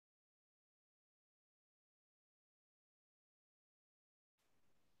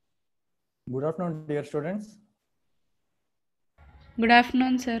Good afternoon, dear students. Good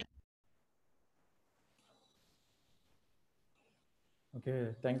afternoon, sir. Okay,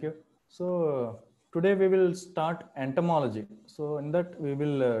 thank you. So today we will start entomology. So in that we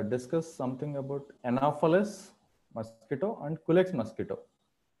will discuss something about Anopheles mosquito and Culex mosquito.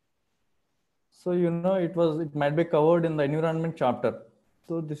 So it might be covered in the environment chapter.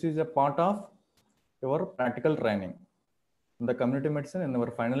 So this is a part of your practical training in the community medicine in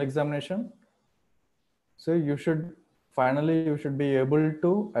our final examination. So you should be able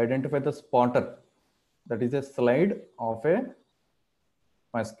to identify the spotter. That is a slide of a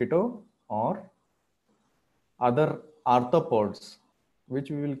mosquito or other arthropods,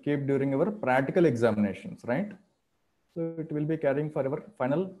 which we will keep during our practical examinations, right? So it will be carrying for our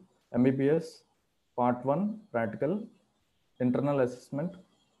final MBBS part 1 practical internal assessment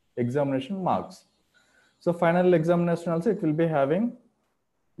examination marks. So final examination also it will be having,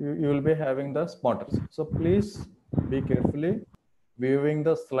 you will be having the spotters. So please be carefully viewing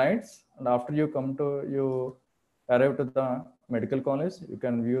the slides, and after you arrive to the medical college, you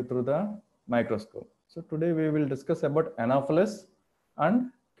can view through the microscope. So today we will discuss about Anopheles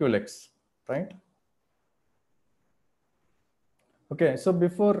and Culex, right? Okay, so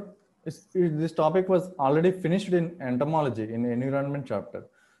before this topic was already finished in entomology in environment chapter.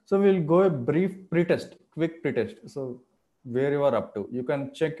 So we'll go a brief pretest, quick pretest. So where you are up to, you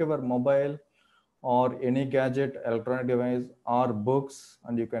can check your mobile or any gadget, electronic device or books,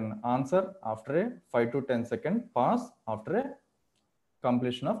 and you can answer after a 5 to 10-second pause after a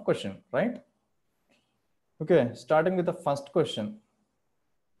completion of question, right? Okay, starting with the first question.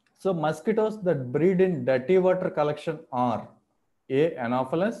 So mosquitoes that breed in dirty water collection are A.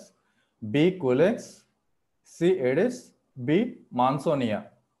 Anopheles, B. Culex, C. Aedes, B. Mansonia.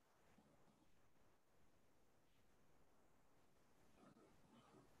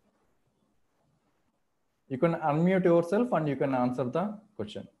 You can unmute yourself and you can answer the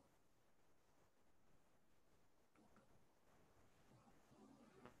question.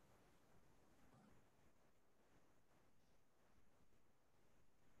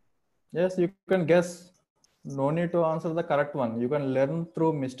 Yes, you can guess. No need to answer the correct one. You can learn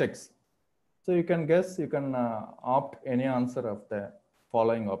through mistakes. So you can guess, you can opt any answer of the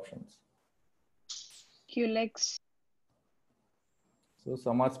following options. Culex. So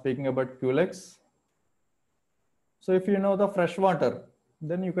some are speaking about Culex. So if you know the fresh water,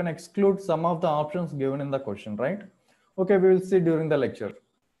 then you can exclude some of the options given in the question, right? Okay, we will see during the lecture.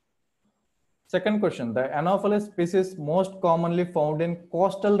 Second question, the Anopheles species most commonly found in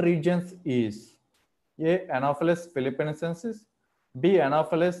coastal regions is A. Anopheles philippinensis, B.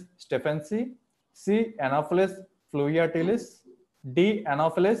 Anopheles stephensii, C. Anopheles fluviatilis, D.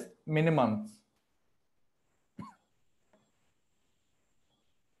 Anopheles minimums.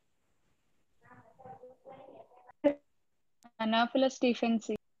 Anopheles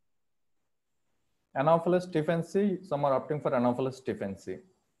stephensii. Anopheles stephensii, some are opting for Anopheles stephensii.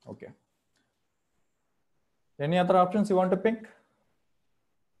 Okay. Any other options you want to pick?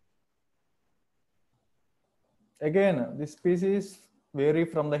 Again, the species vary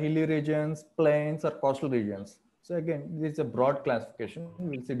from the hilly regions, plains, or coastal regions. So again, this is a broad classification.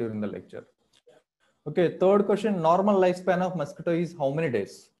 We'll see during the lecture. Okay, third question, normal lifespan of mosquito is how many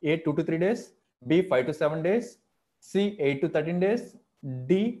days? A, 2 to 3 days, B, 5 to 7 days, C, 8 to 13 days,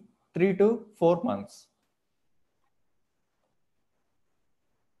 D, 3 to 4 months.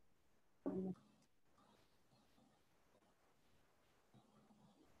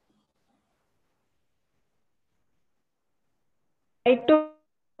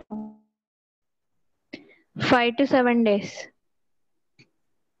 Five to 7 days.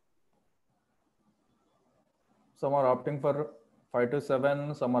 Some are opting for 5 to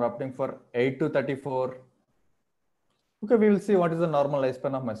 7, some are opting for 8 to 34. Okay, we will see what is the normal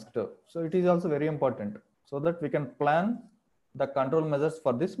lifespan of mosquito. So it is also very important so that we can plan the control measures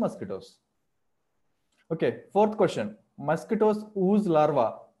for these mosquitoes. Okay, fourth question. Mosquitoes whose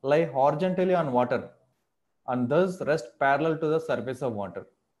larvae lie horizontally on water and thus rest parallel to the surface of water.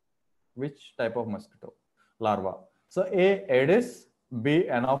 Which type of mosquito? Larva. So A. Aedes, B.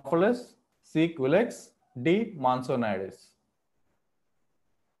 Anopheles, C. Culex, D. Monsonides.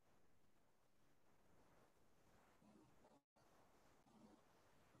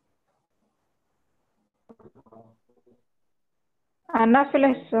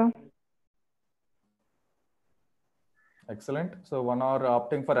 Anopheles, sir. Excellent. So one are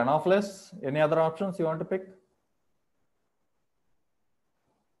opting for Anopheles. Any other options you want to pick?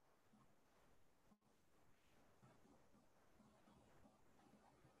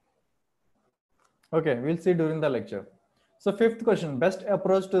 Okay, we'll see during the lecture. So fifth question, best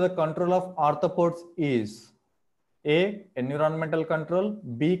approach to the control of arthropods is A, environmental control,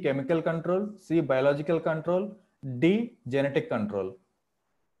 B, chemical control, C, biological control, D, genetic control.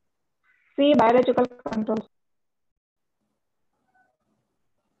 C. Biological controls.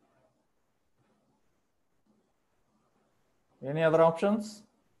 Any other options?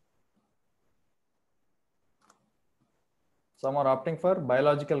 Some are opting for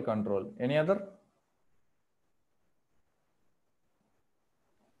biological control. Any other?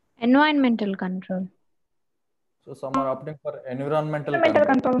 Environmental control. So some are opting for environmental Environmental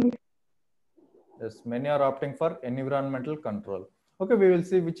control. control. Yes, many are opting for environmental control. Okay, we will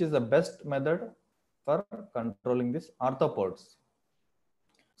see which is the best method for controlling these arthropods.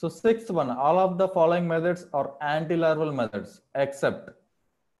 So sixth one, all of the following methods are anti-larval methods except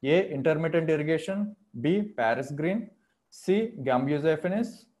A, intermittent irrigation, B, Paris green, C, Gambusia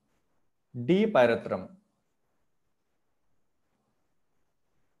D, pyrethrum.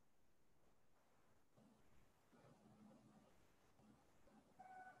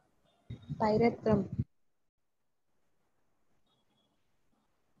 Pyrethrum.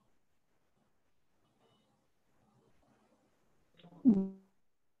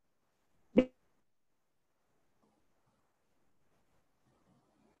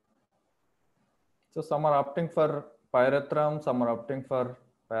 So some are opting for pyrethrum, some are opting for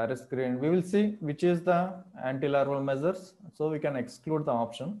Paris green. We will see which is the anti-larval measures. So we can exclude the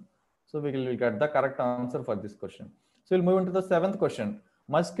option. So we will get the correct answer for this question. So we'll move into the seventh question.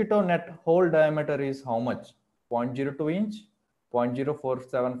 Mosquito net hole diameter is how much? 0.02 inch,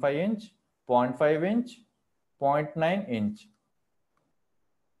 0.0475 inch, 0.5 inch, 0.9 inch.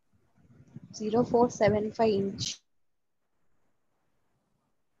 0475 inch.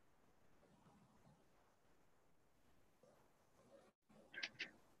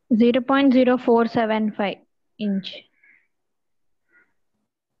 0.0475 inch.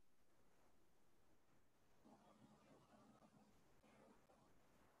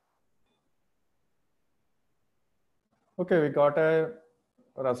 Okay, we got a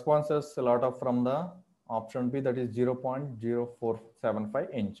responses a lot of from the option B, that is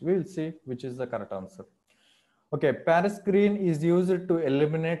 0.0475 inch. We will see which is the correct answer. Okay, Paris green is used to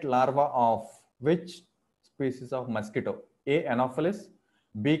eliminate larvae of which species of mosquito? A, Anopheles,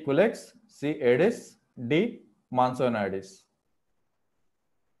 B, Culex, C, Aedes, D, Monsonitis.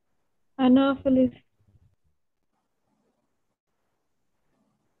 Anopheles.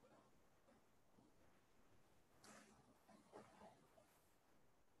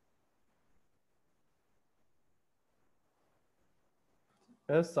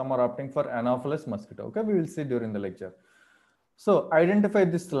 Yes, some are opting for Anopheles mosquito. Okay, we will see during the lecture. So identify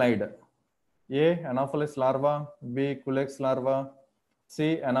this slide. A, Anopheles larva, B, Culex larva,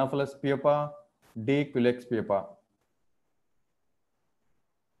 C, Anopheles pupa, D, Culex pupa.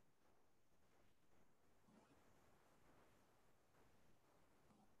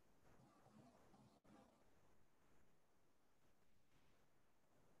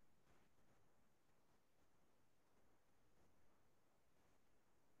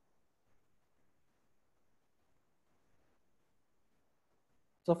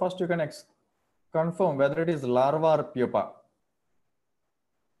 So first you can confirm whether it is larva or pupa.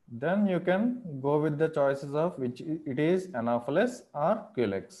 Then you can go with the choices of which it is Anopheles or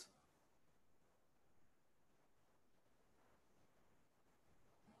Culex.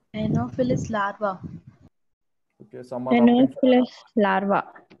 Anopheles larva. Okay, some are opting for Anopheles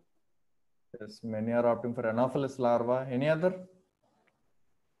larva. yes, many are opting for Anopheles larva. Any other?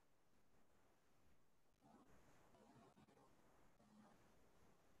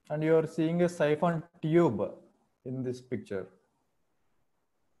 And you are seeing a siphon tube in this picture.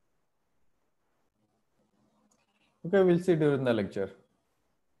 Okay, we'll see during the lecture.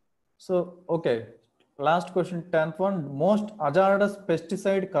 So, okay, last question, 10th one. Most hazardous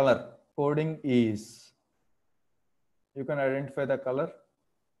pesticide color coding is. You can identify the color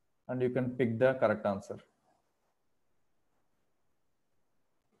and you can pick the correct answer.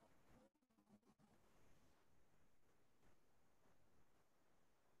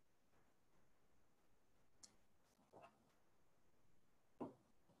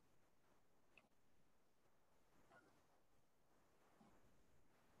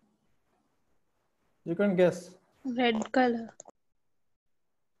 You can guess. Red color.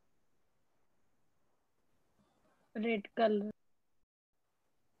 Red color.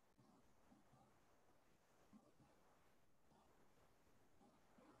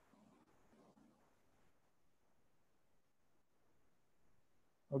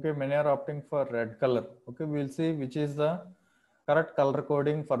 Okay, many are opting for red color. Okay, we'll see which is the correct color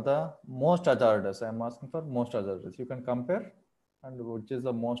coding for the most hazardous. I am asking for most hazardous. You can compare and which is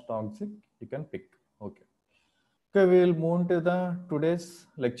the most toxic, you can pick. Okay. Okay, we will move to the today's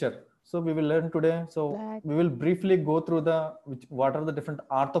lecture. So we will learn today. So Black. we will briefly go through what are the different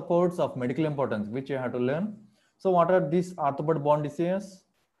arthropods of medical importance, which you have to learn. So what are these arthropod-borne diseases?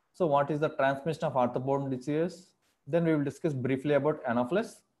 So what is the transmission of arthropod disease? Then we will discuss briefly about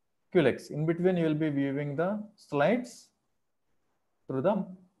Anopheles, Culex. In between, you will be viewing the slides through the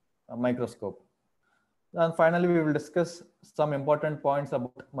microscope. And finally, we will discuss some important points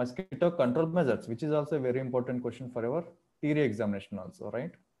about mosquito control measures, which is also a very important question for our theory examination also,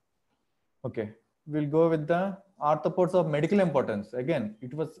 right? Okay, we'll go with the arthropods of medical importance. Again,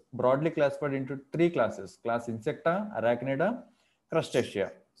 it was broadly classified into three classes: class Insecta, Arachnida, Crustacea.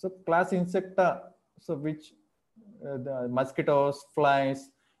 So class Insecta, so which the mosquitoes, flies,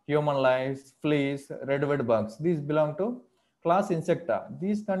 human lice, fleas, red-winged bugs, these belong to class Insecta.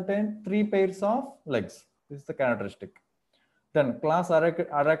 These contain 3 pairs of legs. This is the characteristic. Then class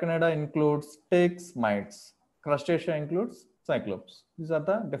Arachnida includes ticks, mites. Crustacea includes cyclops. These are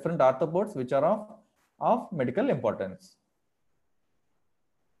the different arthropods which are of medical importance.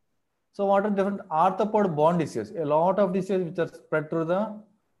 So what are different arthropod-borne diseases? A lot of diseases which are spread through the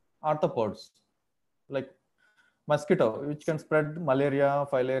arthropods, like mosquito, which can spread malaria,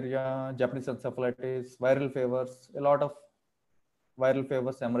 filaria, Japanese encephalitis, viral fevers, a lot of viral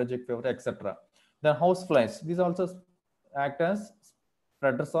fevers, hemorrhagic fever, etc. Then house flies. These also act as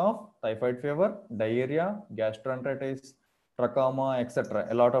spreaders of typhoid fever, diarrhea, gastroenteritis, trachoma, etc.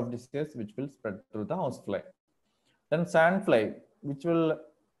 A lot of diseases which will spread through the housefly. Then sandfly, which will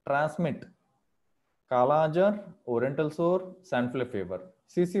transmit Kala Ajar, Oriental sore, sandfly fever.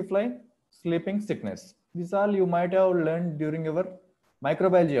 CC fly, sleeping sickness. These all you might have learned during your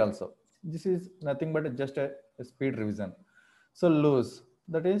microbiology also. This is nothing but just a speed revision. So loose,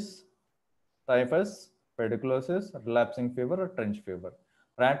 that is typhus, pediculosis, relapsing fever, or trench fever.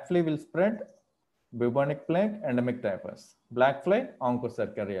 Rat flea will spread bubonic plague, endemic typhus. Black fly,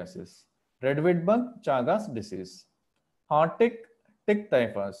 onchocerciasis. Red-winged bug, Chagas disease. Hot tick, tick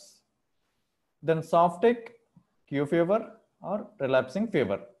typhus. Then soft tick, Q fever or relapsing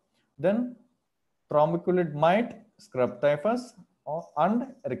fever. Then trombiculid mite, scrub typhus, and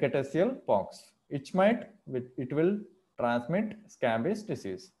rickettsial pox. Itch mite, it will transmit scabies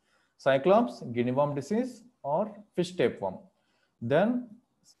disease. Cyclops, guinea worm disease or fish tapeworm. Then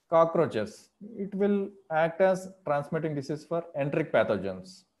cockroaches, it will act as transmitting disease for enteric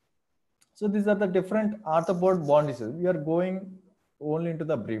pathogens. So these are the different arthropod-borne diseases. We are going only into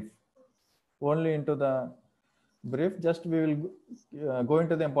the brief. Just we will go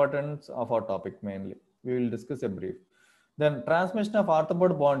into the importance of our topic mainly. We will discuss a brief. Then transmission of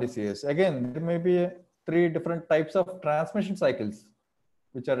arthropod-borne disease. Again, there may be 3 different types of transmission cycles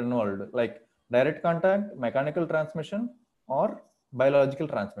which are involved, like direct contact, mechanical transmission, or biological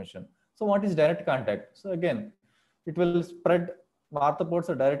transmission. So what is direct contact? So again, it will spread. Arthropods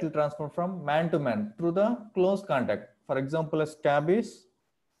are directly transferred from man to man through the close contact. For example, scabies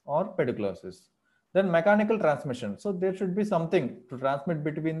or pediculosis. Then mechanical transmission. So there should be something to transmit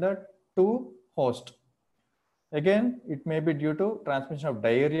between the 2 hosts. Again, it may be due to transmission of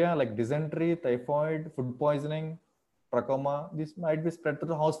diarrhea like dysentery, typhoid, food poisoning, trachoma. This might be spread through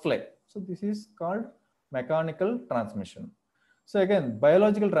the housefly. So this is called mechanical transmission. So again,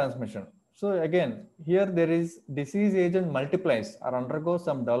 biological transmission. So again, here there is disease agent multiplies or undergoes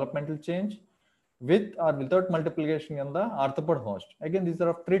some developmental change with or without multiplication in the arthropod host. Again, these are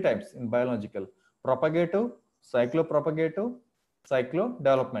of 3 types in biological: propagative, cyclopropagative,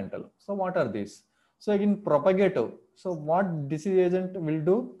 cyclodevelopmental. So what are these? So again, propagative. So what disease agent will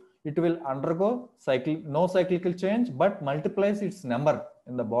do? It will undergo no cyclical change, but multiplies its number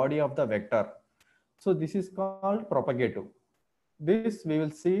in the body of the vector. So this is called propagative. This we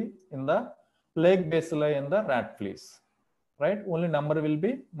will see in the plague bacilli in the rat fleas, right? Only number will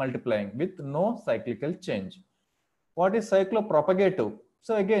be multiplying with no cyclical change. What is cyclopropagative?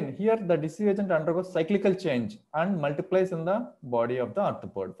 So again, here the disease agent undergoes cyclical change and multiplies in the body of the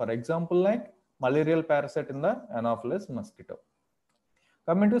arthropod. For example, like malarial parasite in the Anopheles mosquito.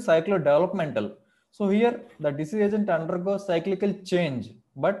 Coming to cyclodevelopmental. So here the disease agent undergoes cyclical change,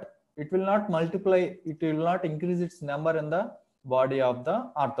 but it will not multiply, it will not increase its number in the body of the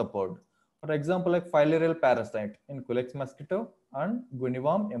arthropod. For example, like filarial parasite in Culex mosquito and guinea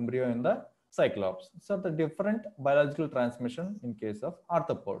worm embryo in the cyclops. So the different biological transmission in case of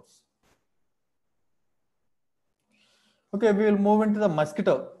arthropods. Okay, we will move into the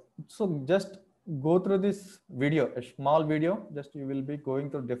mosquito. So just go through this video, a small video. Just you will be going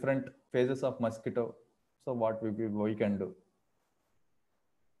through different phases of mosquito. So what we can do.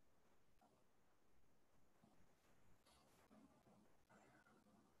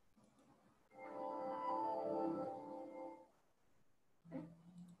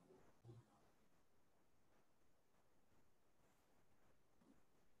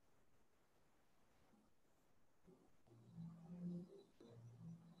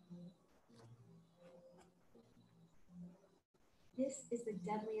 This is the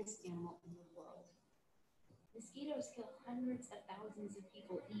deadliest animal in the world. Mosquitoes kill hundreds of thousands of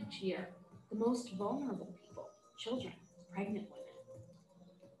people each year. The most vulnerable people, children, pregnant women.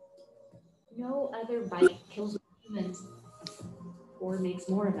 No other bite kills humans or makes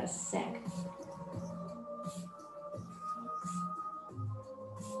more of us sick.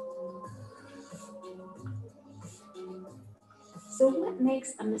 So what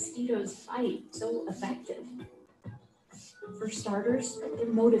makes a mosquito's bite so effective? For starters, they're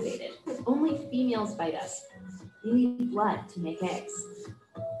motivated. Only females bite us. They need blood to make eggs.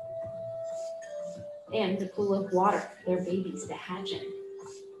 And a pool of water for their babies to hatch in.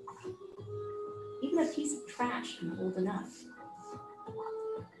 Even a piece of trash can hold enough.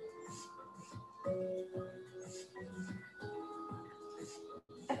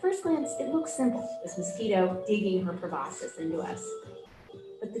 At first glance, it looks simple, this mosquito digging her proboscis into us.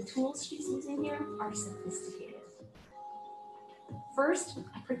 But the tools she's using here are sophisticated. First,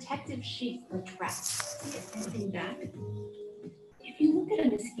 a protective sheath for traps. See it bending back? If you look at a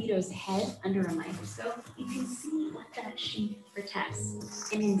mosquito's head under a microscope, you can see what that sheath protects.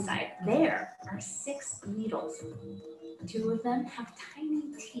 And inside there are 6 needles. 2 of them have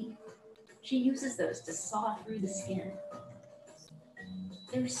tiny teeth. She uses those to saw through the skin.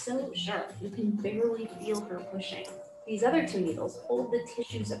 They're so sharp, you can barely feel her pushing. These other 2 needles hold the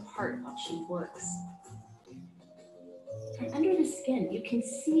tissues apart while she works. From under the skin, you can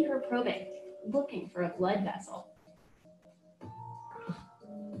see her probing, looking for a blood vessel.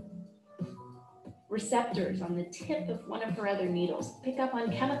 Receptors on the tip of one of her other needles pick up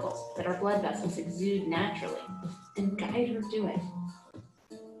on chemicals that our blood vessels exude naturally and guide her to it.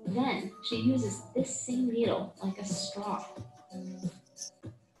 Then she uses this same needle like a straw.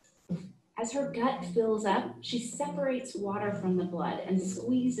 As her gut fills up, she separates water from the blood and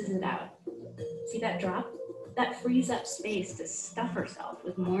squeezes it out. See that drop? That frees up space to stuff herself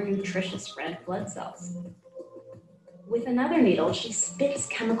with more nutritious red blood cells. With another needle, she spits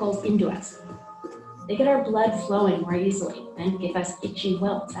chemicals into us. They get our blood flowing more easily and give us itchy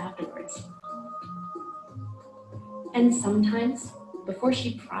welts afterwards. And sometimes, before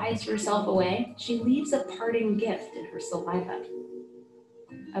she pries herself away, she leaves a parting gift in her saliva.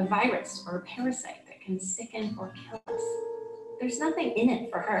 A virus or a parasite that can sicken or kill us. There's nothing in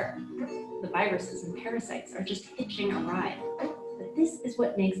it for her. The viruses and parasites are just hitching a ride. But this is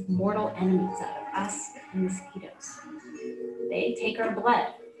what makes mortal enemies out of us and mosquitoes. They take our blood.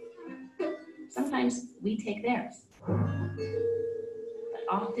 Sometimes we take theirs. But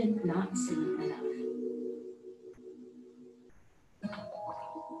often not soon enough.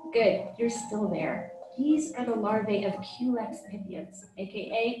 Good, you're still there. These are the larvae of Culex pipiens,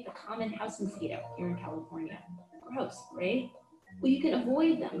 aka the common house mosquito here in California. Gross, right? Well, you can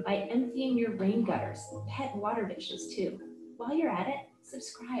avoid them by emptying your rain gutters, pet water dishes too. While you're at it,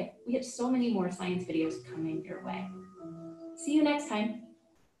 subscribe. We have so many more science videos coming your way. See you next time.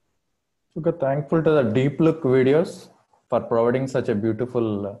 Okay, thankful to the Deep Look videos for providing such a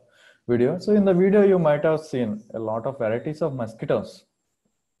beautiful video. So in the video, you might have seen a lot of varieties of mosquitoes.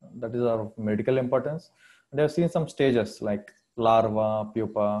 That is of medical importance. And I have seen some stages like larva,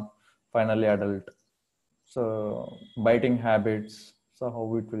 pupa, finally adult. So biting habits, so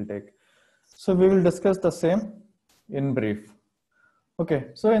how it will take. So we will discuss the same in brief. Okay,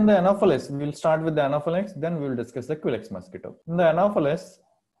 so in the Anopheles, we will start with the Anopheles, then we will discuss the Culex mosquito. In the Anopheles,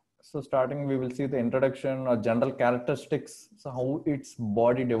 so starting we will see the introduction or general characteristics, so how its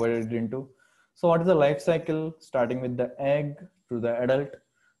body divided into. So what is the life cycle starting with the egg to the adult,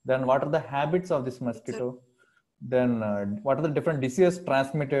 then what are the habits of this mosquito, then what are the different diseases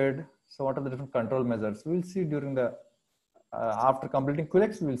transmitted, so what are the different control measures. We will see during the, after completing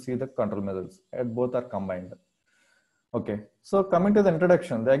Culex, we will see the control measures, and both are combined. Okay, so coming to the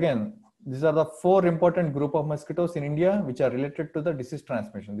introduction, again, these are the 4 important group of mosquitoes in India which are related to the disease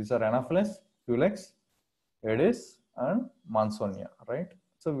transmission. These are Anopheles, Culex, Aedes, and Mansonia, right?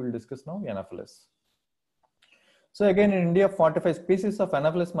 So we will discuss now Anopheles. So again, in India, 45 species of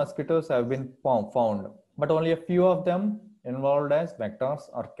Anopheles mosquitoes have been found, but only a few of them involved as vectors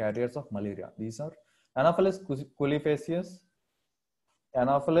or carriers of malaria. These are Anopheles culifacius,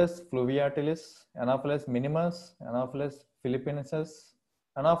 Anopheles fluviatilis, Anopheles minimus, Anopheles philippinensis,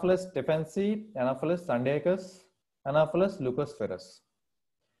 Anopheles stephensi, Anopheles sundaicus, Anopheles leucosphaerus.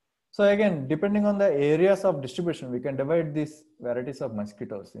 So again, depending on the areas of distribution, we can divide these varieties of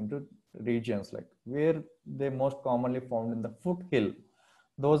mosquitoes into regions, like where they most commonly found in the foothill.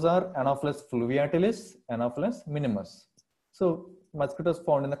 Those are Anopheles fluviatilis, Anopheles minimus. So mosquitoes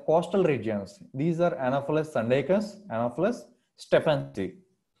found in the coastal regions, these are Anopheles sundaicus, Anopheles stephensi.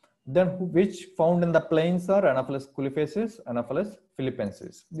 Then which found in the plains are Anopheles culifacis, Anopheles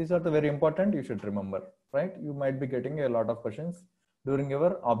philippensis. These are the very important, you should remember, right? You might be getting a lot of questions during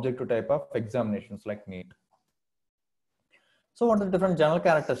your objective type of examinations like NEET. So what are the different general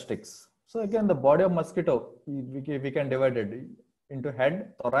characteristics? So again, the body of mosquito, we can divide it into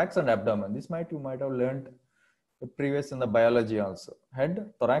head, thorax and abdomen. This you might have learned previous in the biology also.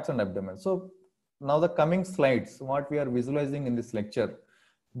 Head, thorax and abdomen. So now the coming slides, what we are visualizing in this lecture,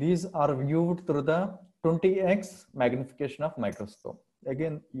 these are viewed through the 20x magnification of microscope.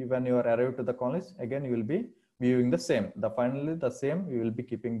 Again, when you are arrived to the college, again you will be viewing the same. Finally the same you will be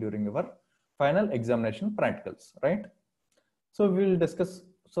keeping during your final examination practicals, right? So we will discuss,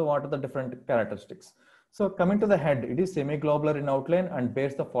 so what are the different characteristics? So coming to the head, it is semiglobular in outline and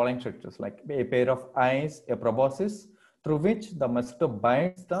bears the following structures like a pair of eyes, a proboscis through which the mosquito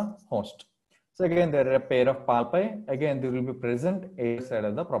bites the host. So again, there are a pair of palpi. Again, they will be present either side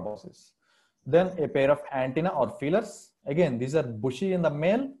of the proboscis. Then a pair of antennae or feelers. Again, these are bushy in the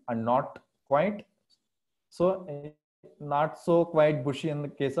male and not quite bushy in the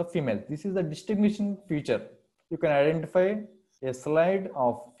case of female. This is the distinguishing feature. You can identify a slide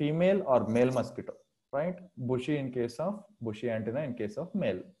of female or male mosquito, right? Bushy in case of bushy antenna in case of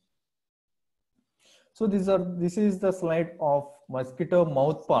male. So this is the slide of mosquito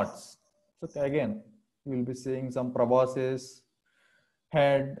mouth parts. So again, you will be seeing some proboscis,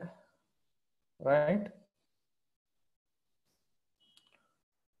 head, right?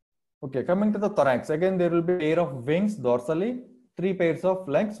 Okay, coming to the thorax, again there will be a pair of wings dorsally, 3 pairs of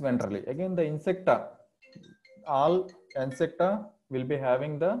legs ventrally. Again, the insecta, all insecta will be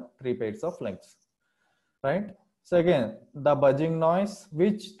having the 3 pairs of legs, right? So again, the buzzing noise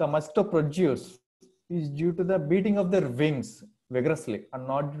which the mosquito produce is due to the beating of their wings vigorously and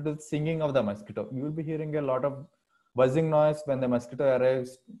not due to the singing of the mosquito. You will be hearing a lot of buzzing noise when the mosquito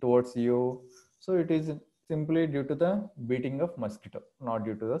arrives towards you. So it is simply due to the beating of mosquito, not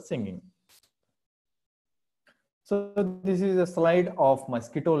due to the singing. So this is a slide of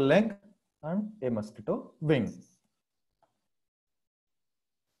mosquito leg and a mosquito wing.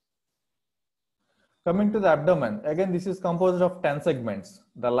 Coming to the abdomen, again this is composed of 10 segments,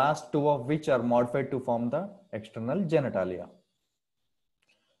 the last 2 of which are modified to form the external genitalia.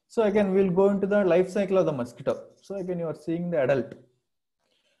 So again we'll go into the life cycle of the mosquito. So again you are seeing the adult.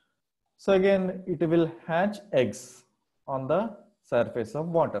 So again it will hatch eggs on the surface of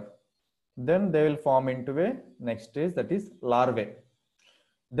water. Then they will form into a next stage, that is larvae.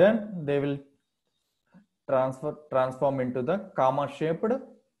 Then they will transform into the comma shaped,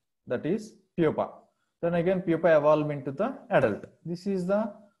 that is pupa. Then again pupa evolve into the adult. This is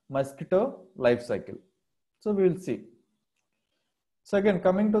the mosquito life cycle. So we will see. So again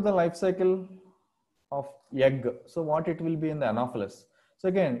coming to the life cycle of egg. So what it will be in the Anopheles. So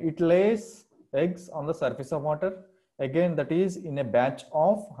again it lays eggs on the surface of water. Again that is in a batch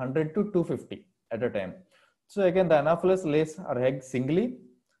of 100 to 250 at a time. So again the Anopheles lays her eggs singly.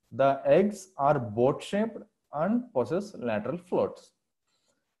 The eggs are boat shaped and possess lateral floats.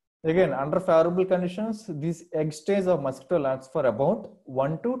 Again, under favorable conditions, this egg stage of mosquito lasts for about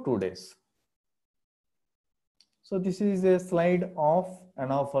 1 to 2 days. So this is a slide of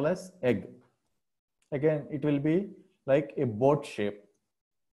Anopheles egg. Again, it will be like a boat shape.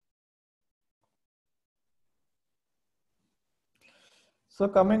 So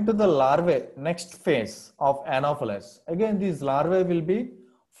coming to the larvae, next phase of Anopheles. Again, these larvae will be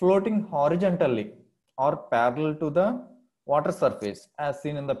floating horizontally or parallel to the water surface as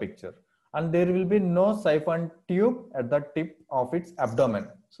seen in the picture, and there will be no siphon tube at the tip of its abdomen.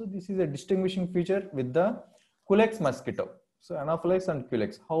 So this is a distinguishing feature with the Culex mosquito. So Anopheles and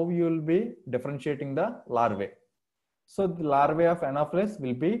Culex, how you will be differentiating the larvae. So the larvae of Anopheles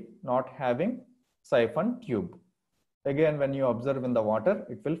will be not having siphon tube. Again, when you observe in the water,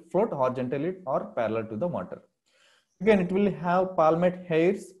 it will float horizontally or parallel to the water. Again, it will have palmate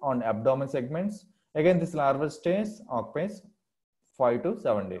hairs on abdomen segments. Again, this larval stage occupies 5 to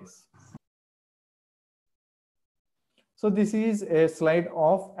 7 days. So this is a slide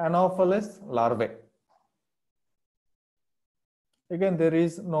of Anopheles larvae. Again, there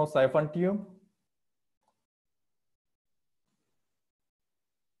is no siphon tube.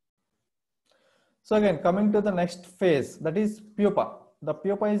 So again, coming to the next phase, that is pupa. The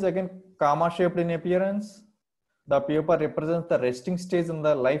pupa is again comma shaped in appearance. The pupa represents the resting stage in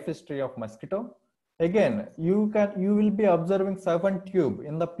the life history of mosquito. Again, you will be observing siphon tube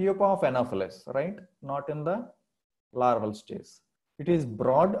in the pupa of Anopheles, right? Not in the larval stage. It is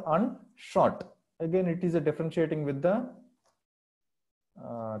broad and short. Again, it is a differentiating with the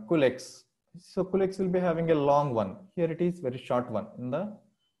Culex. So Culex will be having a long one. Here it is very short one in the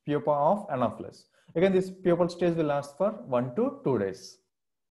pupa of Anopheles. Again, this pupal stage will last for 1 to 2 days.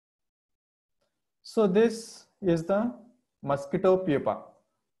 So this is the mosquito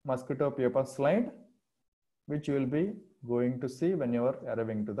pupa slide, which you will be going to see when you are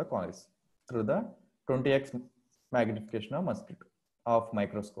arriving to the colony through the 20x magnification of mosquito of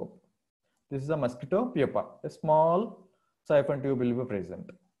microscope. This is a mosquito pupa. A small siphon tube will be present.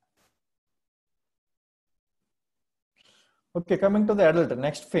 Okay, coming to the adult,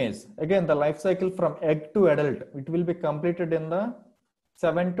 next phase. Again, the life cycle from egg to adult, it will be completed in the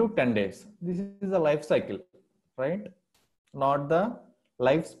 7 to 10 days. This is the life cycle, right? Not the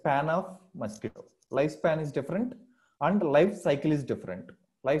lifespan of mosquito. Lifespan is different and life cycle is different.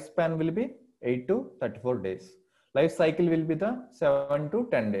 Lifespan will be 8 to 34 days. Life cycle will be the 7 to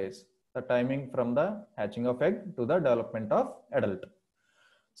 10 days. The timing from the hatching of egg to the development of adult.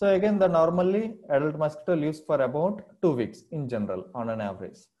 So again, the normally adult mosquito lives for about 2 weeks in general on an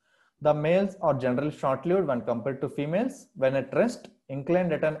average. The males are generally short-lived when compared to females when at rest,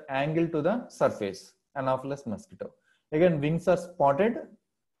 inclined at an angle to the surface. Anopheles mosquito. Again, wings are spotted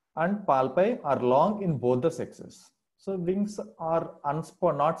and palpi are long in both the sexes. So wings are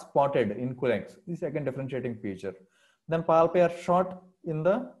not spotted in Culex. This is again differentiating feature. Then palpi are short in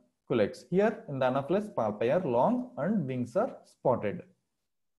the Culex. Here in the Anopheles, palpi are long and wings are spotted.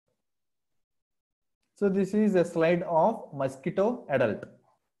 So this is a slide of mosquito adult.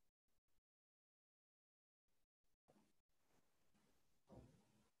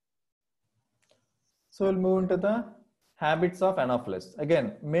 So we'll move into the habits of Anopheles.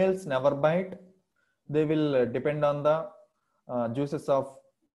 Again, males never bite. They will depend on the juices of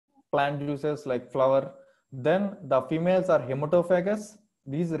plant juices like flower. Then the females are hematophagous.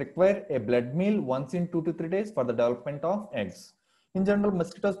 These require a blood meal once in 2 to 3 days for the development of eggs. In general,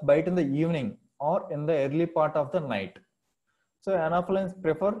 mosquitoes bite in the evening or in the early part of the night. So Anopheles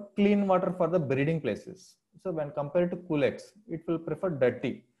prefer clean water for the breeding places. So when compared to Culex, it will prefer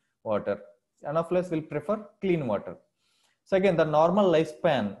dirty water. Anopheles will prefer clean water. So again, the normal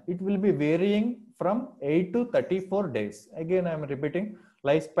lifespan, it will be varying from 8 to 34 days. Again, I am repeating,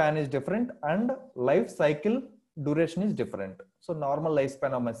 lifespan is different and life cycle duration is different. So normal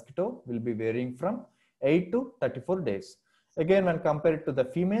lifespan of mosquito will be varying from 8 to 34 days. Again, when compared to the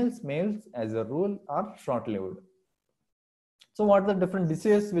females, males as a rule are short-lived. So what are the different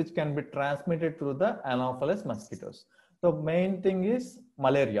diseases which can be transmitted through the Anopheles mosquitoes? The main thing is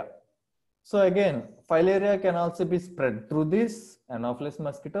malaria. So again, filaria can also be spread through this Anopheles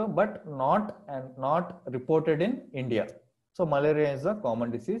mosquito, but not reported in India. So malaria is a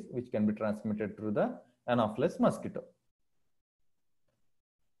common disease which can be transmitted through the Anopheles mosquito.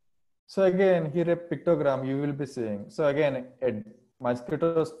 So again, here a pictogram you will be seeing. So again, a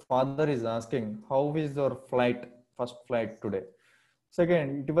mosquito's father is asking, how is your first flight today? So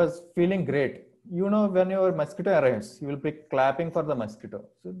again, it was feeling great. You know, when your mosquito arrives, you will be clapping for the mosquito.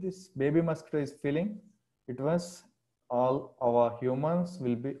 So this baby mosquito is feeling, it was all our humans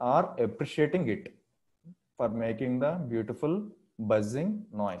are appreciating it for making the beautiful buzzing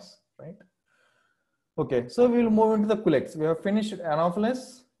noise, right? Okay, so we will move into the Culex. We have finished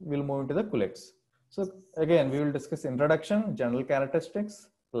Anopheles. We will move into the Culex. So again, we will discuss introduction, general characteristics,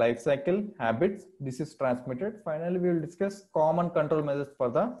 life cycle, habits, disease transmitted. Finally, we will discuss common control measures for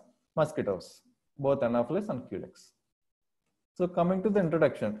the mosquitoes, both Anopheles and Culex. So coming to the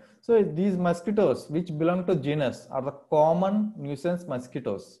introduction. So these mosquitoes which belong to genus are the common nuisance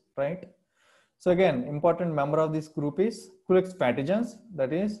mosquitoes, right? So again, important member of this group is Culex patigens,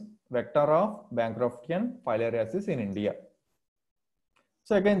 that is vector of Bancroftian filariasis in India.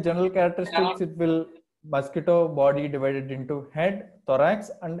 So again, general characteristics, it will mosquito body divided into head,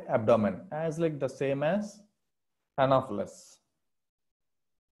 thorax and abdomen as like the same as Anopheles.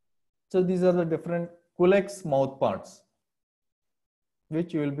 So these are the different Culex mouth parts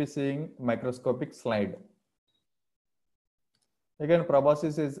which you will be seeing microscopic slide. Again,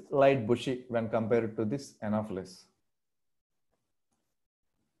 proboscis is light bushy when compared to this Anopheles.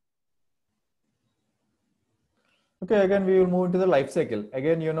 Okay, again we will move into the life cycle.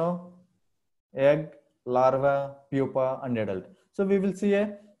 Again, you know, egg, larva, pupa and adult. So we will see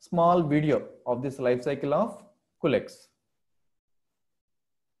a small video of this life cycle of Culex.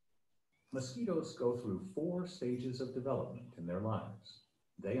 Mosquitoes go through 4 stages of development in their lives.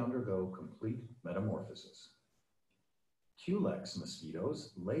 They undergo complete metamorphosis. Culex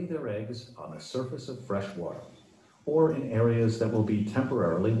mosquitoes lay their eggs on the surface of fresh water or in areas that will be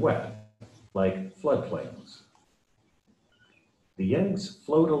temporarily wet, like floodplains. The eggs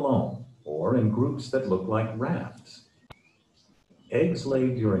float alone or in groups that look like rafts. Eggs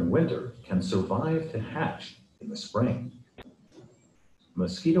laid during winter can survive to hatch in the spring.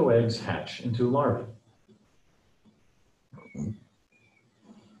 mosquito eggs hatch into larvae.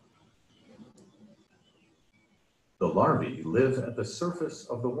 The larvae live at the surface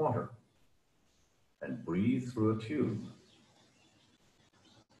of the water and breathe through a tube.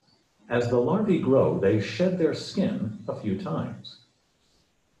 As the larvae grow, they shed their skin a few times.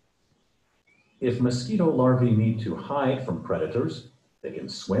 If mosquito larvae need to hide from predators, they can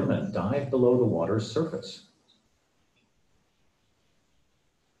swim and dive below the water's surface.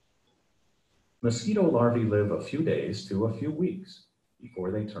 Mosquito larvae live a few days to a few weeks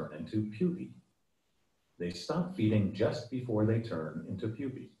before they turn into pupae. They stop feeding just before they turn into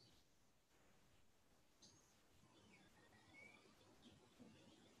pupae.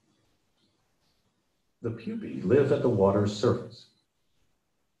 The pupae live at the water's surface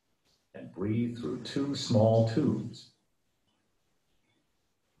and breathe through two small tubes.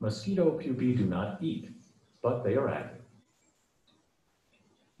 Mosquito pupae do not eat, but they are active.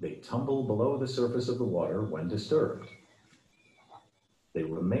 They tumble below the surface of the water when disturbed. They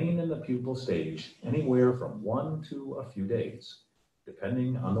remain in the pupal stage anywhere from 1 to a few days,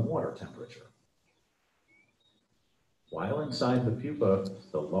 depending on the water temperature. While inside the pupa,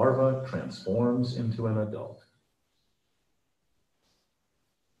 the larva transforms into an adult.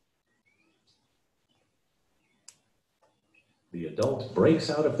 The adult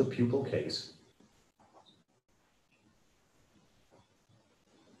breaks out of the pupal case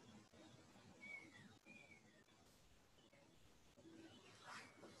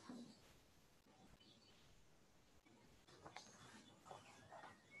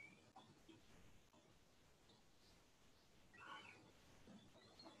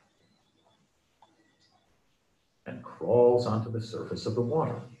and crawls onto the surface of the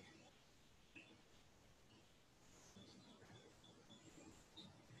water.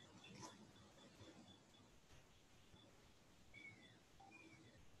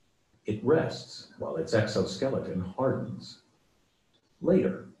 It rests while its exoskeleton hardens.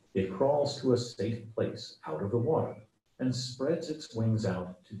 Later, it crawls to a safe place out of the water and spreads its wings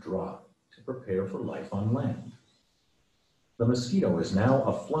out to drop to prepare for life on land. The mosquito is now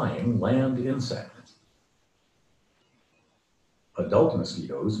a flying land insect. Adult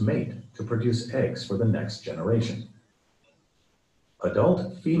mosquitoes mate to produce eggs for the next generation.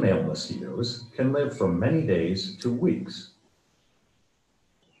 Adult female mosquitoes can live from many days to weeks,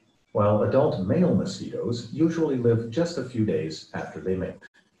 while adult male mosquitoes usually live just a few days after they mate.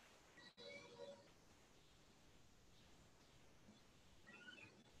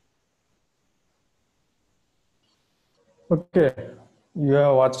 Okay, you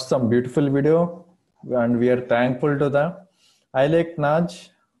have watched some beautiful video and we are thankful to them. I like Naj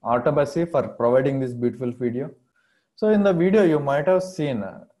Artabasi for providing this beautiful video. So in the video, you might have seen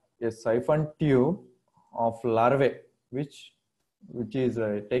a siphon tube of larvae, which is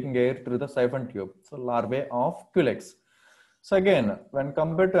taking air through the siphon tube. So larvae of Culex. So again, when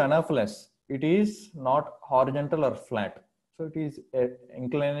compared to Anopheles, it is not horizontal or flat. So it is an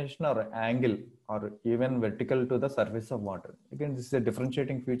inclination or angle or even vertical to the surface of water. Again, this is a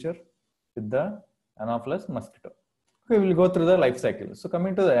differentiating feature with the Anopheles mosquito. Okay, we will go through the life cycle. So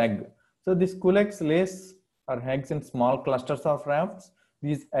coming to the egg. So this Culex lays or eggs in small clusters of rafts.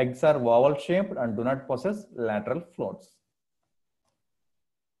 These eggs are oval shaped and do not possess lateral floats.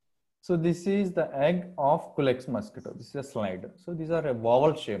 So this is the egg of Culex mosquito. This is a slide. So these are a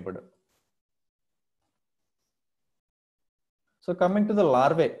oval shaped. So coming to the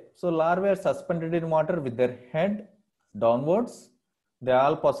larvae. So larvae are suspended in water with their head downwards. They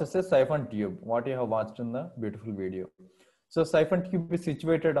all possess a siphon tube, what you have watched in the beautiful video. So siphon tube is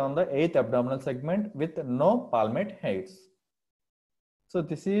situated on the 8th abdominal segment with no palmate hairs. So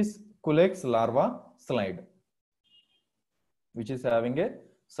this is Culex larva slide, which is having a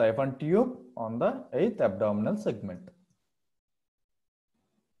siphon tube on the 8th abdominal segment.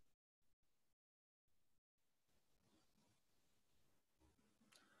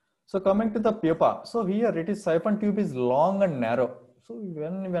 So coming to the pupa, so here it is siphon tube is long and narrow. So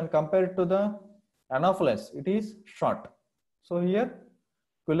when compared to the Anopheles, it is short. So here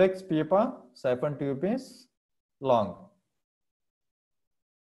Culex pupa siphon tube is long.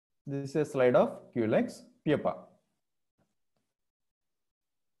 This is a slide of Culex pupa.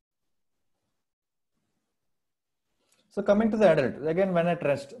 So coming to the adult, again when at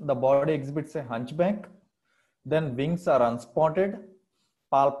rest, the body exhibits a hunchback, then wings are unspotted,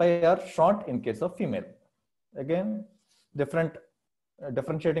 palpi are short in case of female. Again,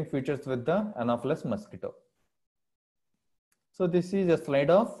 differentiating features with the Anopheles mosquito. So this is a slide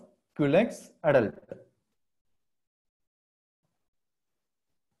of Culex adult.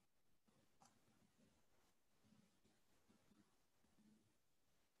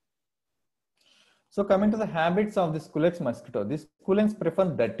 So coming to the habits of this Culex mosquito, this Culex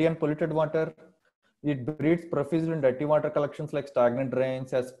prefers dirty and polluted water. It breeds profusely in dirty water collections like stagnant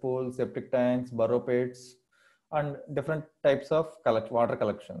drains, cesspools, septic tanks, burrow pits, and different types of water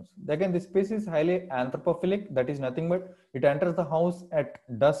collections. Again, this species is highly anthropophilic. That is nothing but it enters the house at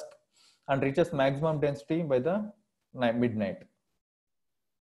dusk and reaches maximum density by the midnight.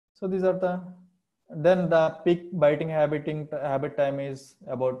 So these are then the peak biting habit time is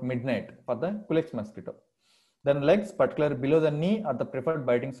about midnight for the Culex mosquito. Then legs, particularly below the knee, are the preferred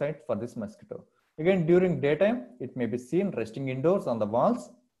biting site for this mosquito. Again, during daytime, it may be seen resting indoors on the walls,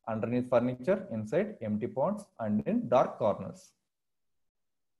 underneath furniture, inside empty pots, and in dark corners.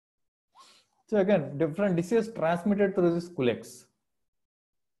 So again, different diseases transmitted through this Culex.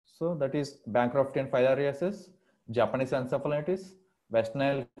 So that is Bancroftian filariasis, Japanese encephalitis, West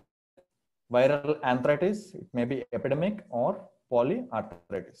Nile viral arthritis, it may be epidemic or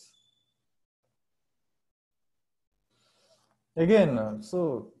polyarthritis. Again,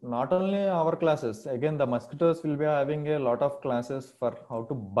 so not only our classes, again, the mosquitoes will be having a lot of classes for how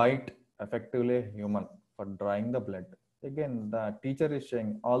to bite effectively a human for drawing the blood. Again, the teacher is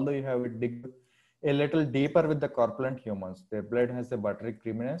saying, although you have to dig a little deeper with the corpulent humans, their blood has a buttery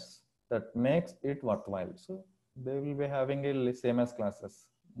creaminess that makes it worthwhile. So they will be having a same as classes,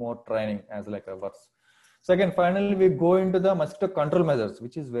 more training as like ours. So again, finally, we go into the mosquito control measures,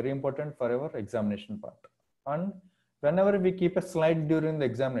 which is very important for our examination part. And whenever we keep a slide during the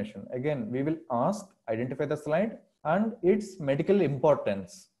examination, again, we will ask, identify the slide and its medical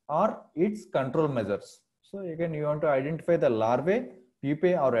importance or its control measures. So again, you want to identify the larvae,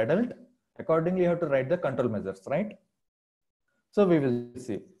 pupae or adult. Accordingly, you have to write the control measures, right? So we will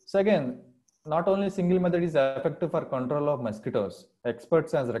see. So again, not only single method is effective for control of mosquitoes.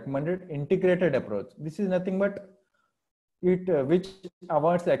 Experts has recommended integrated approach. This is nothing but it which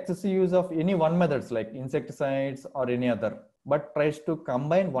avoids excessive use of any one methods like insecticides or any other, but tries to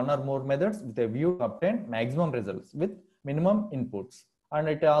combine one or more methods with a view to obtain maximum results with minimum inputs. And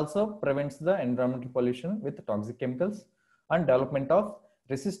it also prevents the environmental pollution with toxic chemicals and development of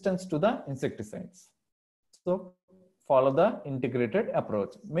resistance to the insecticides. So follow the integrated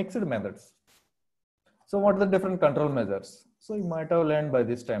approach, mixed methods. So what are the different control measures? So you might have learned by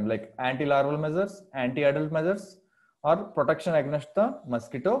this time like anti-larval measures, anti-adult measures, or protection against the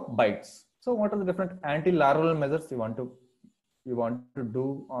mosquito bites. So what are the different anti-larval measures you want to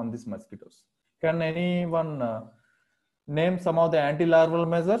do on these mosquitoes? Can anyone name some of the anti-larval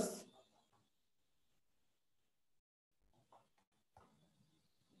measures?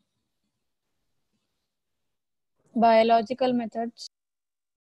 Biological methods.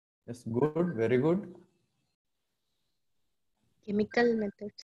 Yes, good, very good. Chemical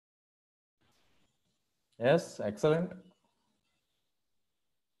methods. Yes, excellent.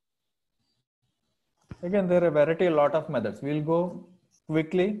 Again, there are a lot of methods. We'll go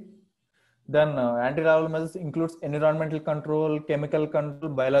quickly. Then anti-larval measures includes environmental control, chemical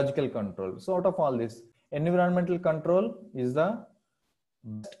control, biological control. So out of all this, environmental control is the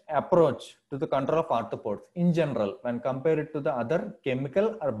best approach to the control of arthropods in general when compared to the other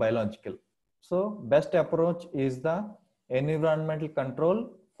chemical or biological. So best approach is the environmental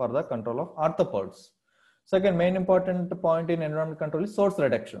control for the control of arthropods. Second main important point in environmental control is source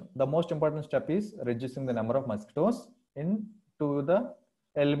reduction. The most important step is reducing the number of mosquitoes to the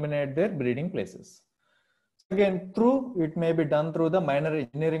eliminate their breeding places. Again, it may be done through the minor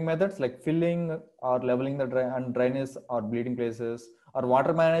engineering methods like filling or leveling the drainage or bleeding places, or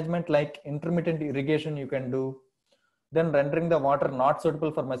water management like intermittent irrigation you can do. Then rendering the water not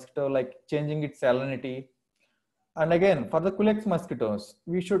suitable for mosquito like changing its salinity. And again, for the Culex mosquitoes,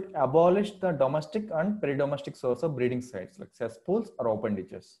 we should abolish the domestic and pre-domestic source of breeding sites like cesspools or open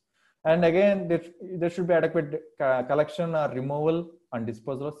ditches. And again, there should be adequate collection or removal and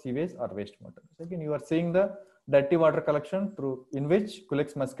disposal of sewage or wastewater. So again, you are seeing the dirty water collection in which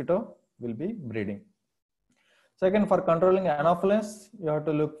Culex mosquito will be breeding. So again, for controlling Anopheles, you have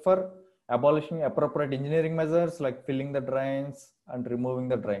to look for abolishing appropriate engineering measures like filling the drains and removing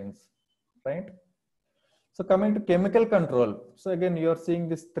the drains, right? So coming to chemical control. So again, you are seeing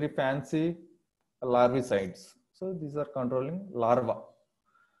these three fancy larvicides. So these are controlling larva.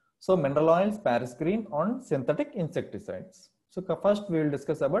 So mineral oils, Paris green, and synthetic insecticides. So first we will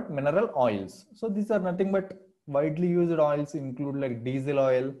discuss about mineral oils. So these are nothing but widely used oils include like diesel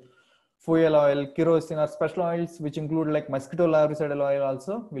oil, fuel oil, kerosene, or special oils which include like mosquito larvicidal oil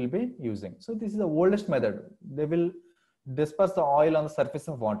also will be using. So this is the oldest method. They will disperse the oil on the surface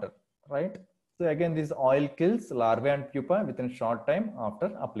of water, right? So again, this oil kills larvae and pupa within a short time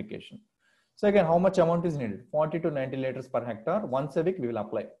after application. So again, how much amount is needed? 40 to 90 liters per hectare. Once a week we will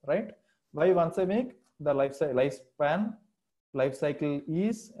apply, right? Why once a week? The life cycle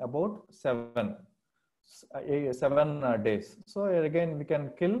is about 7 days. So again,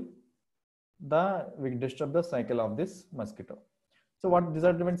 we disturb the cycle of this mosquito. So what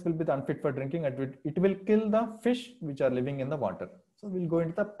disadvantages will be the unfit for drinking? It will kill the fish which are living in the water. So we'll go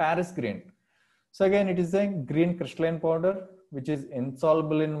into the Paris green. So again, it is a green crystalline powder which is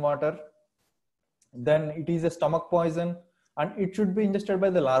insoluble in water. Then it is a stomach poison and it should be ingested by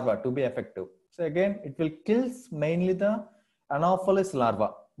the larva to be effective. So again, it will kill mainly the Anopheles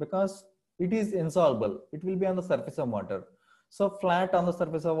larva because it is insoluble. It will be on the surface of water. So flat on the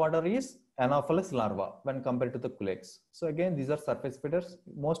surface of water is Anopheles larva when compared to the Culex. So again, these are surface feeders,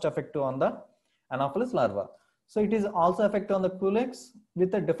 most effective on the Anopheles larva. So it is also effective on the Culex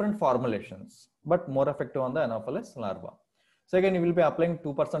with the different formulations, but more effective on the Anopheles larva. So again, you will be applying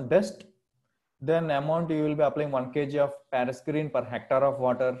 2% dust. Then amount you will be applying 1 kg of Paris green per hectare of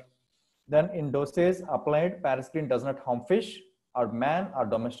water. Then in dosage applied, Paris green does not harm fish or man or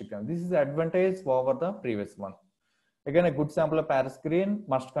domestic animal. This is the advantage over the previous one. Again, a good sample of Paris green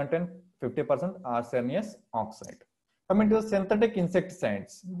must contain 50% arsenious oxide. Coming to the synthetic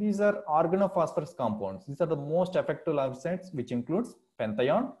insecticides, these are organophosphorus compounds. These are the most effective larvicides, which includes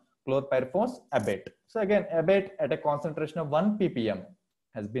penthyon, chlorpyrifos, abate. So again, abate at a concentration of 1 ppm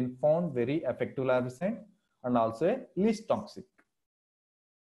has been found very effective larvicide and also a least toxic.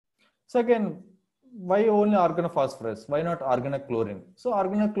 So again, why only organophosphorus? Why not organochlorine? So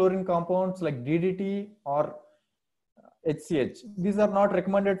organochlorine compounds like DDT or HCH, these are not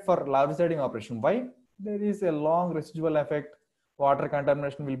recommended for larviciding operation. Why? There is a long residual effect, water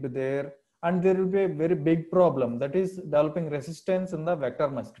contamination will be there, and there will be a very big problem, that is developing resistance in the vector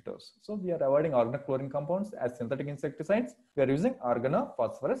mosquitoes. So we are avoiding organochlorine compounds as synthetic insecticides. We are using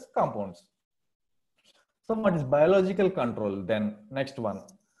organophosphorus compounds. So what is biological control then? Next one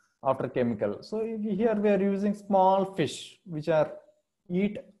after chemical. So here we are using small fish which are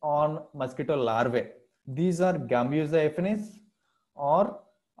eat on mosquito larvae. These are Gambusia affinis or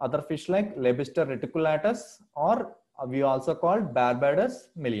other fish like Lebister reticulatus, or we also called Barbados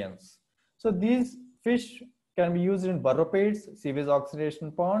millions. So these fish can be used in burrow-pits, sewage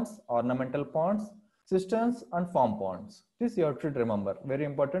oxidation ponds, ornamental ponds, cisterns and farm ponds. This you should remember. Very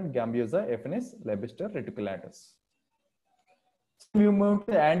important, Gambusia affinis, Lebister reticulatus. We move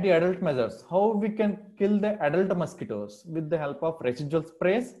to anti-adult measures. How we can kill the adult mosquitoes with the help of residual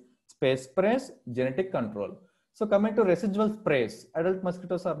sprays, space sprays, genetic control. So coming to residual sprays, adult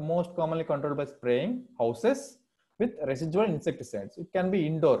mosquitoes are most commonly controlled by spraying houses with residual insecticides. It can be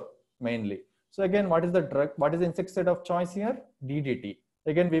indoor mainly. So again, what is the drug? What is the insecticide of choice here? DDT.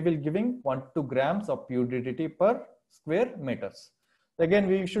 Again, we will giving 1 to 2 grams of pure DDT per square meters. Again,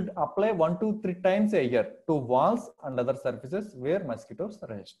 we should apply 1 to 3 times a year to walls and other surfaces where mosquitoes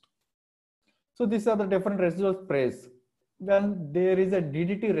rest. So these are the different residual sprays. When there is a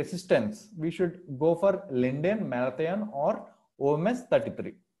DDT resistance, we should go for linden, malathion or OMS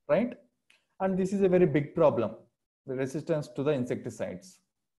 33, right? And this is a very big problem, the resistance to the insecticides.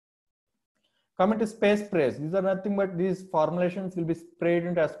 Coming to space sprays, these are nothing but these formulations will be sprayed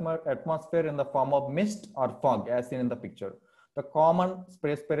into atmosphere in the form of mist or fog as seen in the picture. The common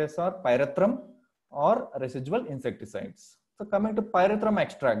spray sprays are pyrethrum or residual insecticides. So coming to pyrethrum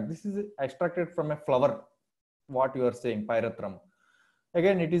extract, this is extracted from a flower. What you are saying, pyrethrum.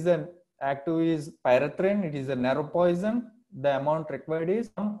 Again, it is an active is pyrethrin. It is a narrow poison. The amount required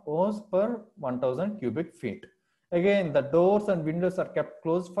is 1 Os per 1000 cubic feet. Again, the doors and windows are kept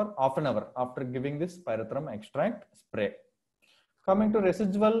closed for half an hour after giving this pyrethrum extract spray. Coming to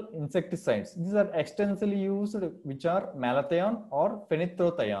residual insecticides, these are extensively used, which are malathion or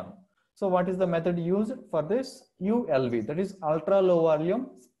phenithrothion. So what is the method used for this? ULV, that is ultra low volume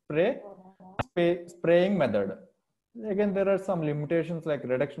spraying method. Again, there are some limitations like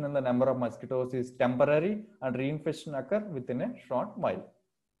reduction in the number of mosquitoes is temporary and reinfestation occur within a short while.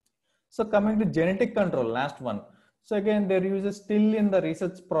 So coming to genetic control, last one. So again, they're used still in the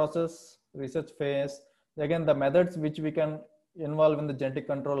research process, research phase. Again, the methods which we can involve in the genetic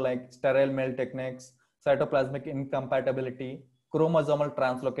control like sterile male techniques, cytoplasmic incompatibility, chromosomal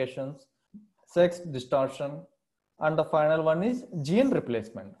translocations, sex distortion, and the final one is gene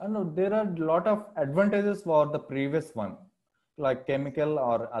replacement. And there are a lot of advantages for the previous one, like chemical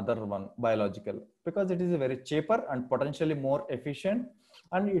or other one, biological, because it is very cheaper and potentially more efficient,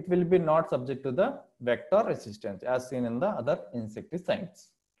 and it will be not subject to the vector resistance as seen in the other insecticides.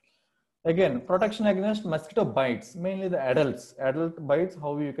 Again, protection against mosquito bites, mainly the adult bites,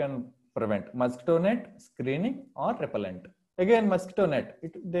 how you can prevent: mosquito net, screening or repellent. Again, mosquito net,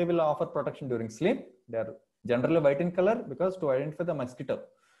 they will offer protection during sleep. They are generally white in color because to identify the mosquito.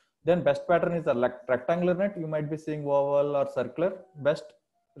 Then best pattern is a rectangular net. You might be seeing oval or circular. Best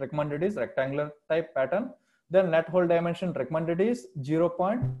recommended is rectangular type pattern. Then net hole dimension recommended is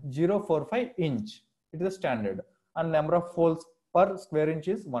 0.045 inch. It is a standard. And number of holes per square inch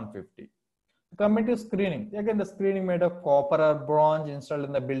is 150. Coming to screening, again the screening made of copper or bronze installed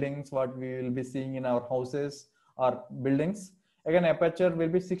in the buildings, what we will be seeing in our houses or buildings. Again, aperture will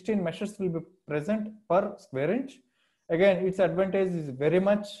be 16 meshes will be present per square inch. Again, its advantage is very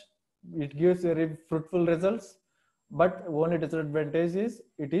much, it gives very fruitful results, but only disadvantage is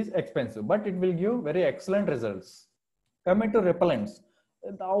it is expensive, but it will give very excellent results. Coming to repellents,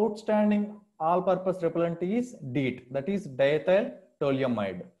 the outstanding all-purpose repellent is DEET, that is diethyl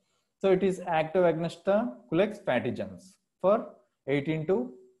toluamide. So it is active against the Culex pathogens for 18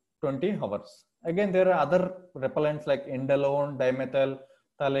 to 20 hours. Again, there are other repellents like indolone, dimethyl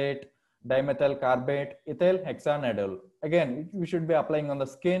phthalate, dimethyl carbate, ethyl hexanidole. Again, we should be applying on the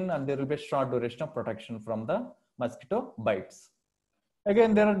skin, and there will be a short duration of protection from the mosquito bites.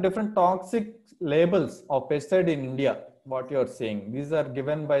 Again, there are different toxic labels of pesticide in India, what you are seeing. These are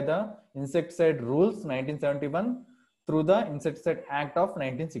given by the Insecticide Rules 1971 through the Insecticide Act of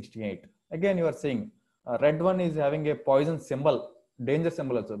 1968. Again, you are seeing red one is having a poison symbol, danger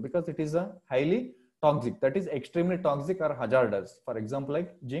symbol also, because it is a highly toxic, that is extremely toxic or hazardous. For example,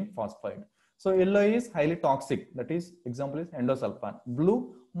 like zinc phosphide. So yellow is highly toxic, that is example is endosulfan.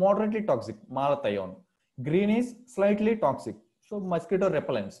 Blue, moderately toxic, malathion. Green is slightly toxic. So mosquito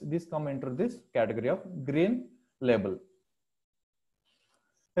repellents, these come into this category of green label.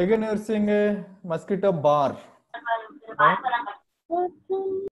 Again, you are seeing a mosquito bar, right?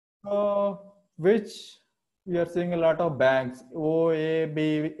 Which we are seeing a lot of bags, O, A,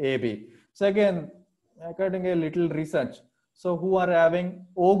 B, A, B. So again, according to a little research, so who are having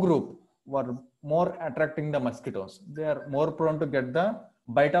O group were more attracting the mosquitoes. They are more prone to get the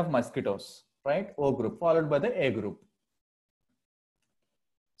bite of mosquitoes, right? O group followed by the A group.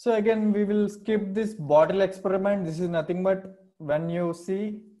 So again, we will skip this bottle experiment. This is nothing but when you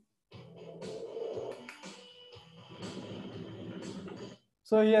see.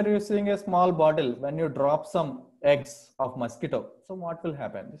 So here you're seeing a small bottle. When you drop some eggs of mosquito, so what will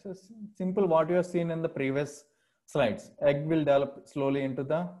happen? This is simple what you have seen in the previous slides. Egg will develop slowly into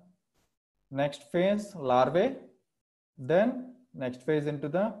the next phase, larvae, then next phase into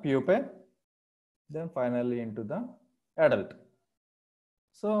the pupae, then finally into the adult.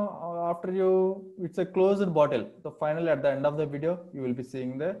 So after it's a closed bottle. So finally at the end of the video, you will be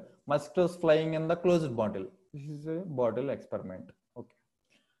seeing the mosquitoes flying in the closed bottle. This is a bottle experiment. Okay.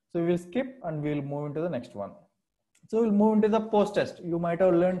 So we will skip and we will move into the next one. So we'll move into the post-test. You might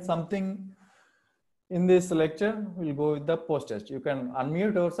have learned something in this lecture. We'll go with the post-test. You can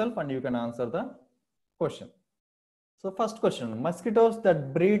unmute yourself and you can answer the question. So first question, mosquitoes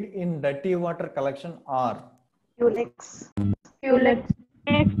that breed in dirty water collection are? Culex. Culex.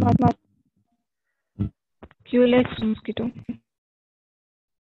 Culex mosquito.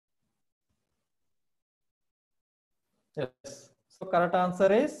 Yes. So correct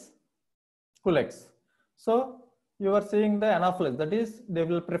answer is Culex. So you are seeing the Anopheles, that is they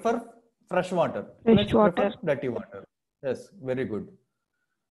will prefer fresh water. Fresh water. Prefer dirty water. Yes, very good.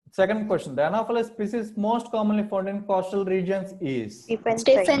 Second question, the Anopheles species most commonly found in coastal regions is?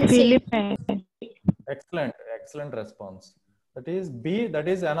 Philippines. Excellent, excellent response. That is B, that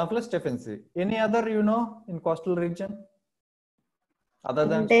is Anopheles stephensii. Any other in coastal region? Other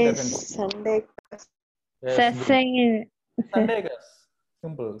than stephensii? Sunday. Yes, Sandicus.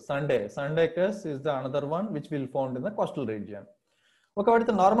 simple. Sandicus is the another one which will found in the coastal region. Okay, what is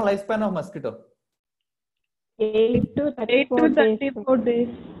the normal lifespan of mosquito? 8 to 34 days.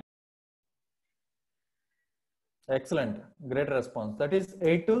 Excellent, great response. That is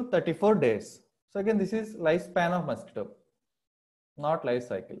 8 to 34 days. So again, this is lifespan of mosquito, not life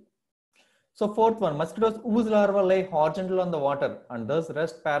cycle. So fourth one, mosquitoes whose larvae lay horizontal on the water and thus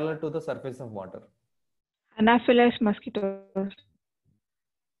rest parallel to the surface of water. Anopheles mosquitoes.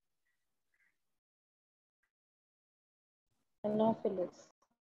 Anopheles.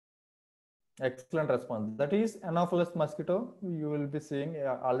 Excellent response. That is Anopheles mosquito. You will be seeing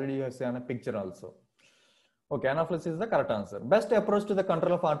already you have seen a picture also. Okay, Anopheles is the correct answer. Best approach to the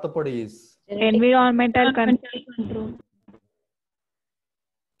control of arthropod is? Environmental control.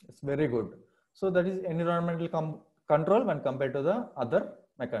 It's very good. So that is environmental control when compared to the other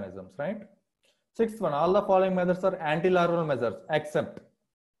mechanisms, right? Sixth one, all the following methods are anti-larval measures except?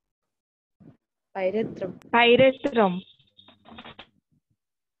 Pyrethrum.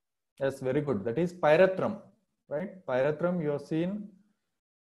 Yes, very good. That is pyrethrum, right? Pyrethrum you have seen.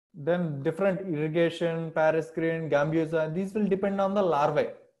 Then different irrigation, parascreen, gambusia, these will depend on the larvae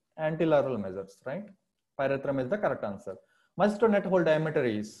antilarval measures, right? Pyrethrum is the correct answer. Mosquito net hole diameter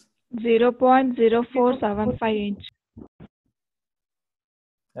is 0.0475 inch.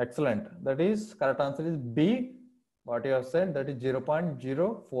 excellent. That is correct answer is B. What you have said, that is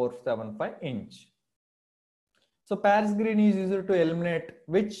 0.0475 inch. So Paris green is used to eliminate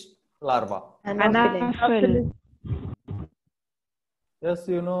which larva? Anopheles. Yes,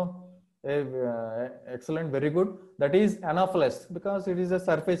 you know, excellent, very good. That is Anopheles because it is a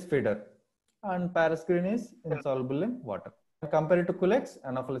surface feeder, and Paris green is insoluble in water. Compared to Culex,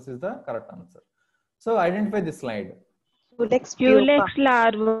 Anopheles is the correct answer. So identify this slide. Culex Culex pupa.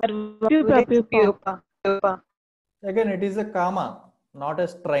 larva. Culex Pupa. pupa. Again, it is a comma, not a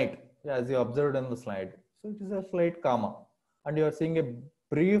straight, as you observed in the slide. So it is a slight comma, and you are seeing a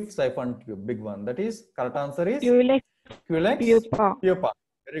brief siphon tube, big one. That is correct answer is Culex Culex pupa. pupa.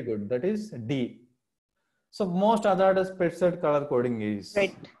 Very good. That is D. So most other specified color coding is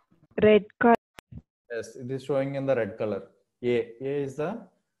Red. Red color. yes, it is showing in the red color. A is the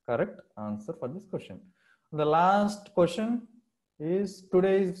correct answer for this question. The last question is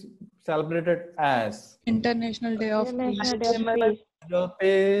today is celebrated as International Day of International Peace. Day of Peace. Your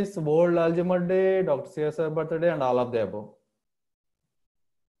Peace, World Alzheimer Day, Dr. CSR birthday, and all of the above.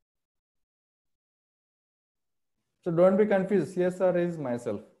 So don't be confused. CSR is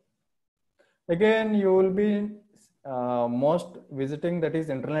myself. Again, you will be most visiting, that is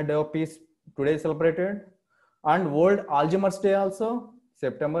International Day of Peace today celebrated, and World Alzheimer's Day also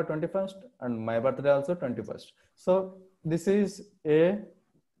September 21st, and my birthday also 21st. So this is a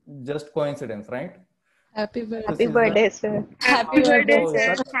just coincidence, right? Happy birthday. Happy birthday, sir. Happy birthday, Oh,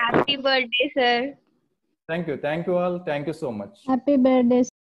 sir. Happy birthday, sir. Thank you all. Thank you so much. Happy birthday.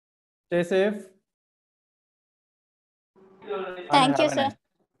 Stay safe. And Thank you, have a sir. nice.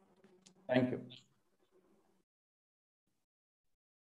 Thank you.